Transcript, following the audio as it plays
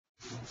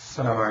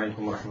السلام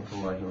عليكم ورحمة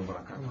الله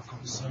وبركاته.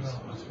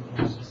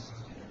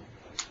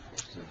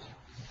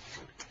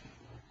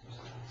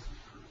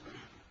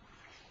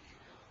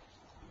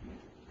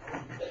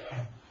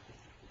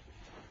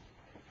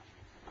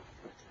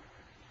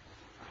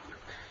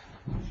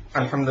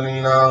 الحمد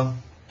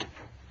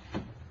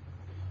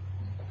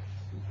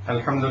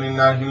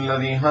لله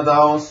الذي هدى،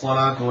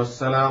 والصلاة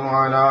والسلام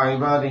على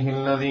عباده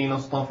الذين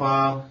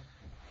اصطفى،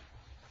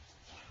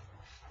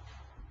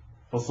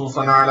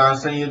 خصوصا على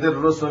سيد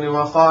الرسل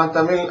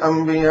وخاتم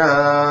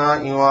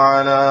الأنبياء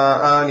وعلى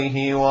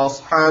آله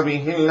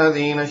وأصحابه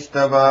الذين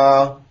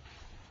اجتبى.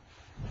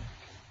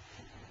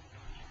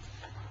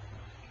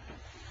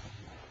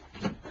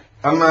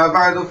 أما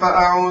بعد،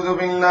 فأعوذ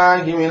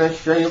بالله من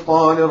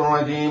الشيطان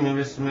الرجيم.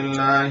 بسم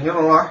الله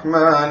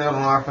الرحمن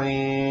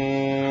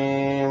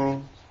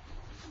الرحيم.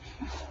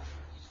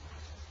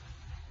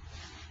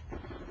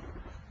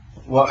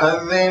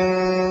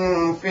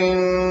 وأذن في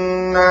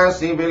الناس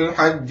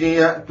بالحج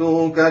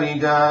يأتوك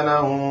رجالا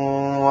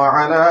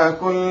وعلى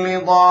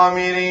كل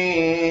ضامر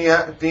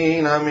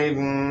يأتين من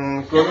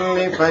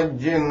كل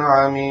فج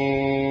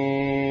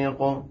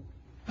عميق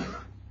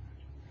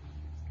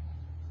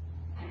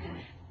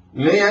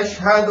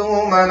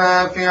ليشهدوا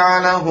منافع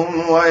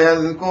لهم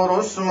ويذكروا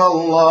اسم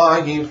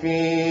الله في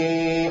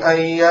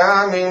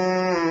أيام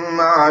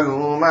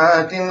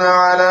معلومات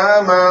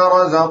على ما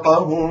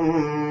رزقهم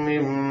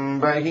من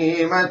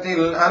بهيمة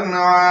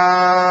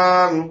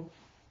الأنعام،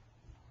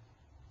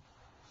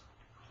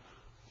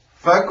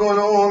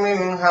 فكلوا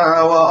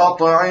منها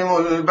وأطعموا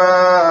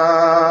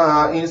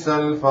البائس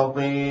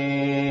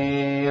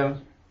الفقير،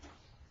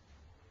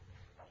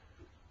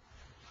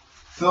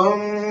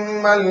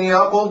 ثم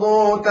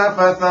ليقضوا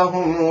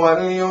تفثهم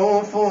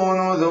وليوفوا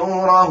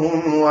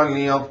نذورهم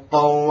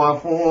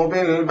وليطوفوا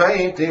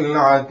بالبيت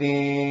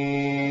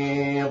العتيق.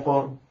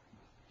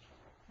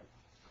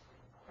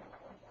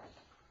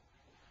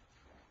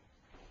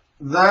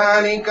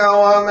 ذلك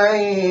ومن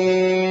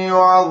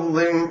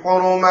يعظم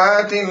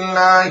حرمات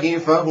الله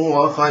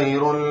فهو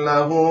خير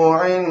له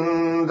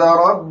عند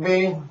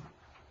ربه،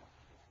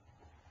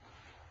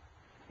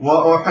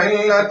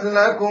 وأحلت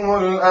لكم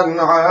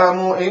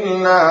الأنعام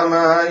إلا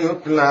ما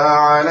يتلى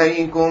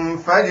عليكم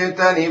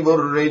فاجتنبوا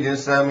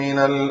الرجس من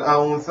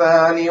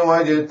الأوثان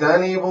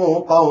واجتنبوا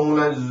قول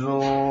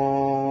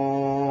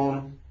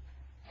الزور.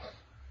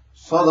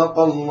 صدق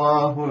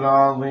الله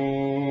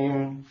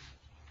العظيم.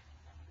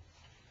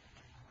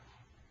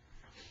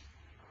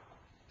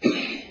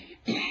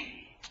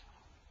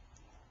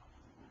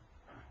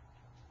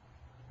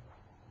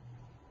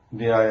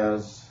 The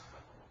ayahs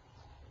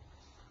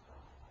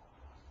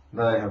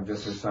that I have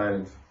just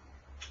recited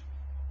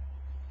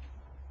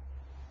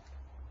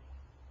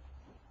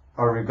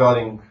are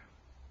regarding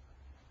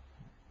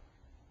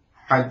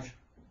Hajj.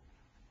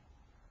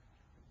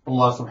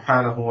 Allah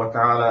subhanahu wa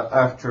ta'ala,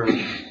 after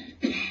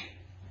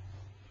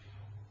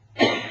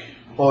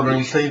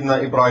ordering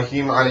Sayyidina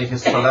Ibrahim alayhi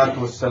salatu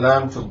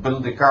wassalam to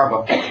build the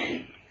Kaaba,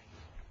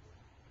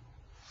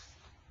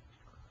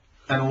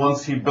 and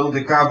once he built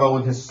the Kaaba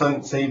with his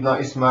son Sayyidina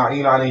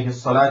Ismail alayhi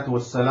salatu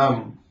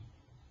wassalam,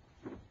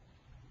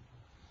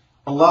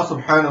 Allah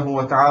subhanahu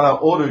wa ta'ala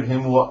ordered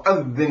him,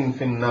 وَأَذِّن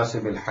فِي النَّاسِ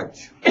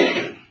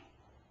بِالْحَجِّ.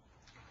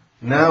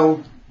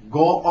 Now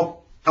go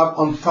up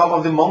on top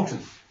of the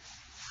mountain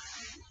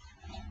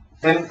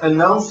and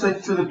announce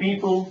it to the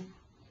people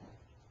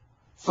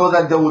so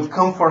that they would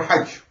come for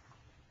Hajj.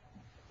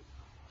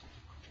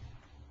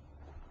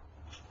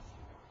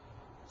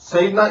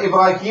 Sayyidina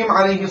Ibrahim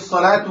alayhi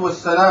salatu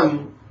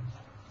wassalam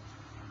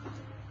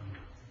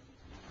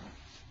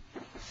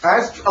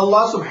asked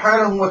Allah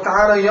subhanahu wa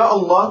ta'ala, Ya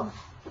Allah,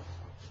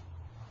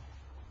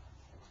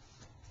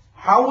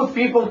 how would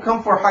people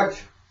come for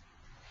Hajj?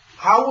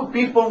 How would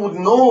people would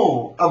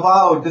know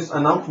about this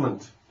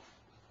announcement?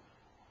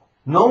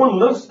 No one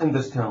lives in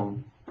this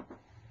town.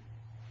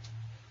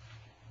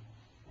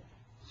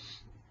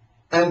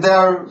 And there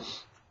are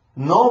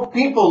no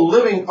people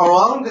living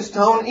around this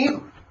town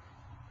either.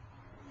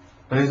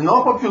 There is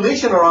no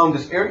population around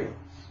this area.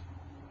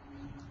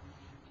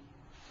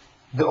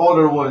 The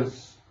order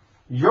was,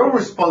 your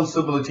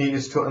responsibility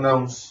is to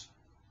announce.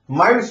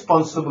 My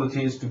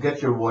responsibility is to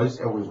get your voice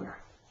everywhere.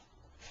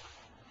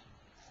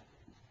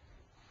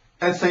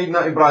 And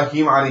Sayyidina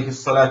Ibrahim alayhi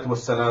salatu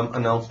wassalam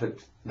announced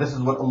it. This is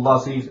what Allah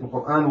says in the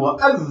Quran,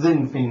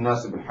 وَأَذِّن فِي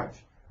النَّاسِ بِالْحَجِّ.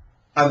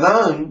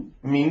 Adhan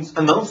means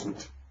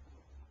announcement.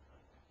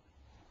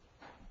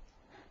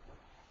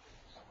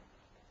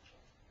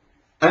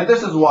 And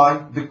this is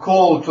why the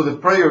call to the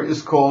prayer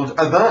is called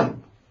adhan.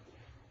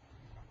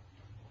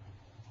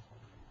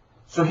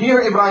 So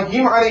here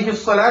Ibrahim alayhi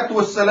salatu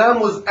wassalam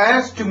was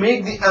asked to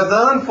make the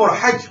adhan for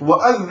Hajj.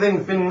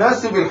 وَأَذِّن فِي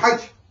النَّاسِ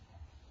بِالْحَجِّ.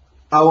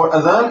 Our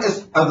adhan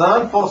is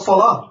adhan for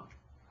salah.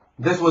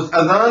 This was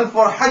adhan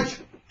for Hajj,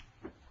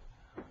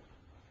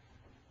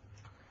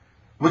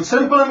 which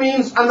simply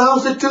means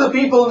announce it to the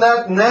people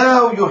that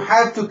now you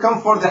have to come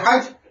for the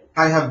Hajj.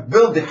 I have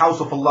built the house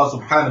of Allah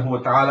subhanahu wa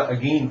ta'ala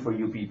again for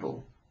you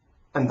people.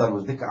 And that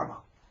was the Kaaba.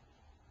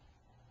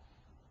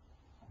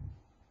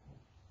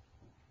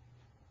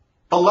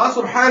 Allah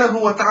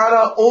subhanahu wa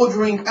ta'ala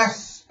ordering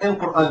us in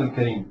Quran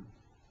al-Kareem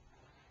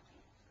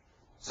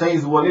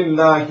says,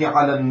 وَلِلَّهِ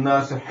عَلَى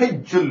النَّاسِ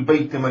حِجُّ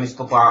الْبَيْتِ مَنِ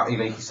اسْتَطَاعَ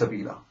إِلَيْهِ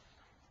سَبِيلًا.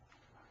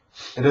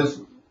 It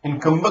is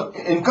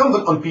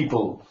incumbent on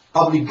people,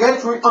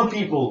 obligatory on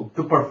people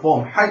to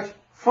perform Hajj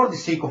for the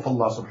sake of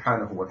Allah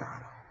subhanahu wa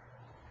ta'ala.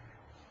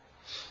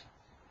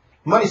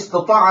 مَنِ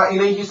اسْتَطَاعَ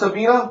إِلَيْهِ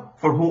سَبِيلًا,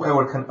 for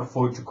whoever can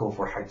afford to go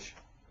for Hajj.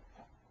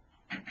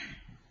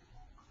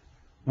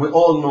 We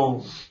all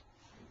know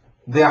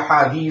the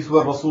hadith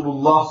where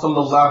Rasulullah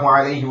sallallahu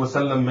alayhi wa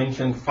sallam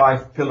mentioned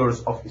 5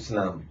 pillars of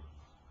Islam.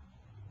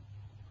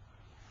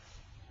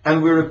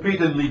 And we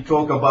repeatedly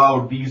talk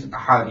about these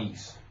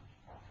hadiths.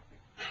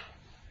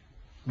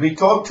 We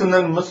talk to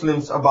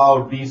non-Muslims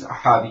about these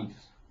hadiths.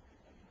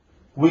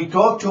 We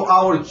talk to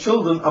our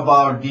children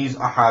about these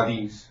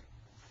hadiths.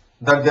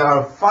 That there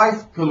are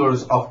 5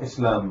 pillars of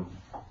Islam.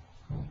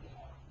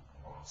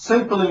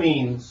 Simply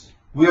means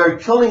we are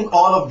telling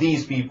all of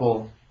these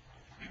people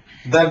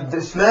that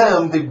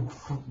Islam, the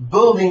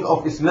building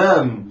of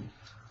Islam,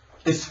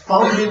 is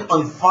founded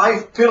on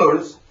 5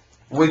 pillars.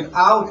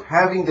 Without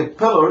having the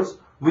pillars,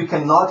 we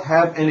cannot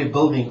have any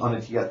building on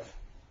it yet.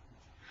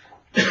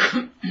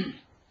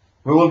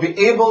 We will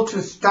be able to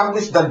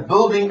establish that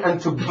building and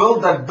to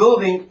build that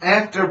building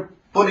after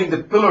putting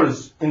the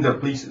pillars in their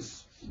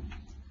places.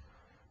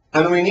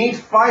 And we need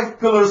 5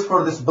 pillars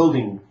for this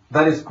building.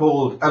 That is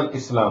called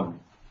Al-Islam.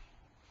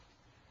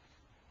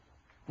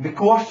 The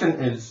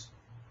question is,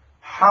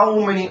 how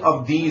many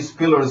of these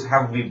pillars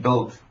have we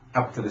built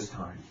up to this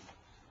time?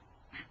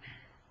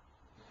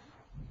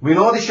 We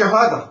know the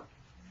Shahada.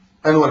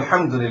 And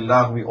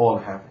alhamdulillah, we all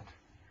have it.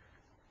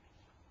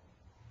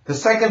 The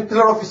second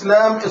pillar of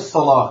Islam is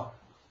Salah.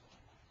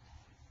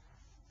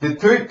 The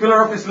third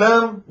pillar of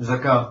Islam,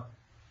 Zakah.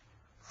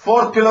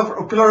 Fourth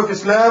pillar of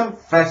Islam,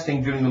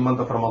 fasting during the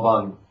month of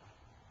Ramadan.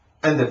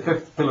 And the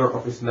fifth pillar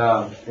of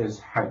Islam is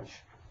Hajj.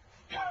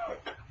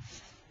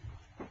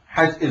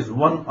 Hajj is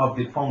one of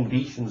the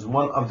foundations,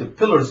 one of the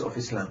pillars of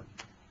Islam.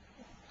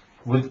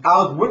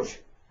 Without which,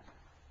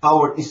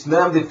 our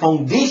Islam, the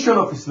foundation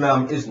of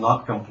Islam, is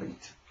not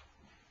complete.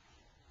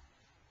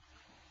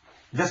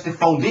 Just the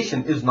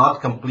foundation is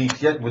not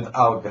complete yet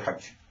without the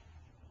Hajj.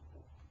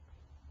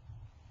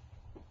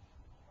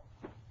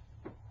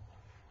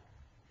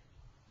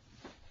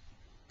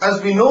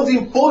 As we know the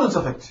importance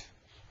of it,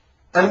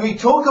 and we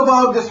talk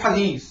about this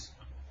hadith,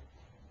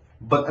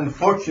 but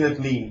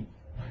unfortunately,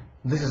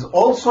 this is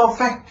also a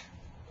fact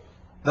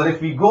that if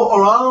we go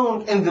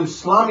around in the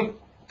Islamic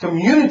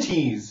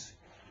communities,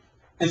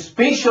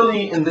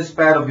 especially in this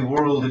part of the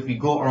world, if we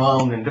go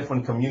around in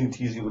different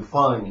communities, you will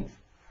find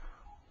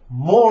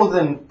more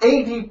than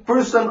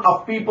 80%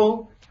 of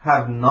people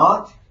have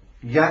not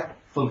yet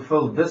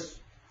fulfilled this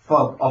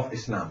fard of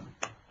Islam.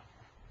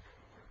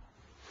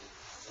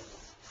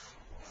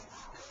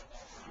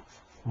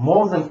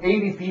 More than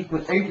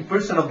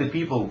 80% of the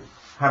people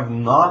have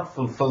not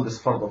fulfilled this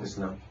fard of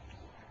Islam.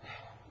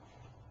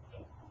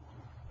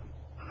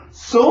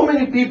 So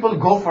many people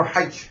go for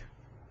Hajj,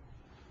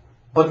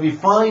 but we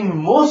find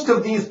most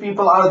of these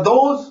people are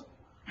those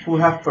who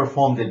have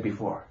performed it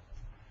before.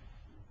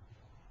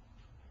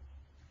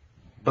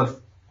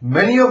 But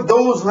many of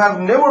those who have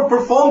never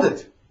performed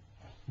it,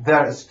 they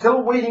are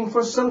still waiting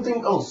for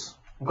something else.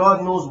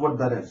 God knows what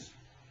that is.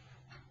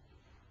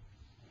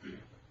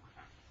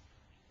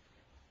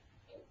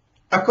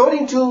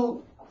 According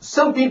to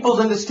some people's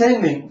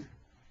understanding,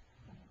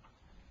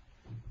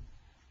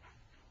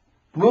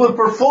 we will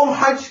perform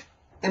Hajj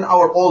in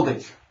our old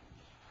age,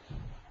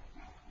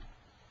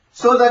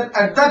 so that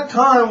at that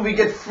time we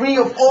get free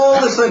of all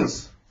the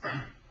sins.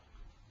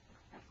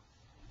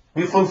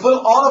 We fulfill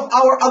all of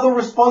our other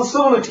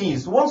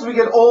responsibilities. Once we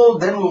get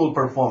old, then we will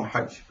perform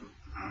Hajj.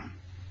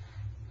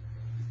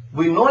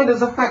 We know it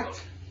as a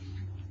fact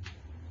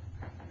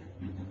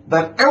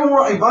that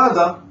every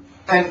ibadah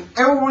and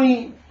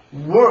every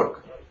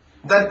work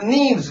that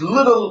needs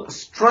little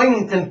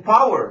strength and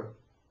power,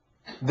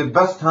 the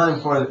best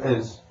time for it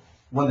is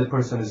when the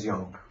person is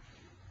young.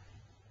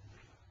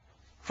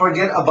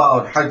 Forget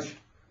about Hajj.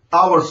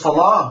 Our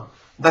Salah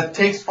that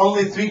takes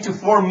only 3 to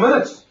 4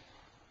 minutes,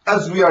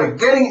 as we are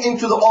getting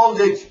into the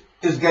old age,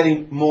 is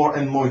getting more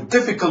and more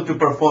difficult to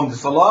perform the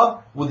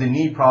Salah with the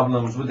knee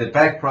problems, with the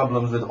back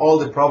problems, with all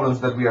the problems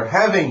that we are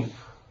having,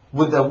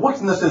 with the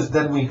weaknesses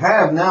that we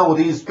have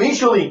nowadays,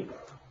 especially.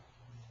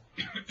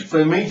 So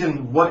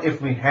imagine what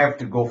if we have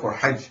to go for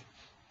Hajj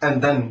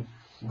and then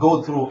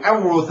go through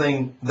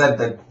everything that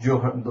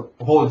the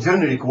whole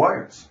journey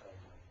requires.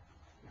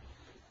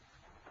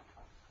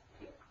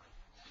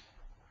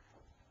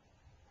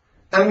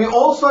 And we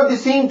also at the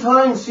same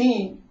time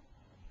see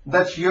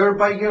that year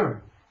by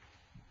year,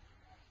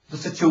 the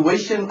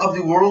situation of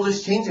the world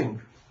is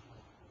changing.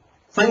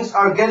 Things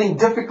are getting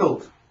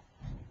difficult.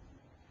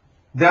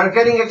 They are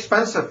getting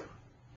expensive.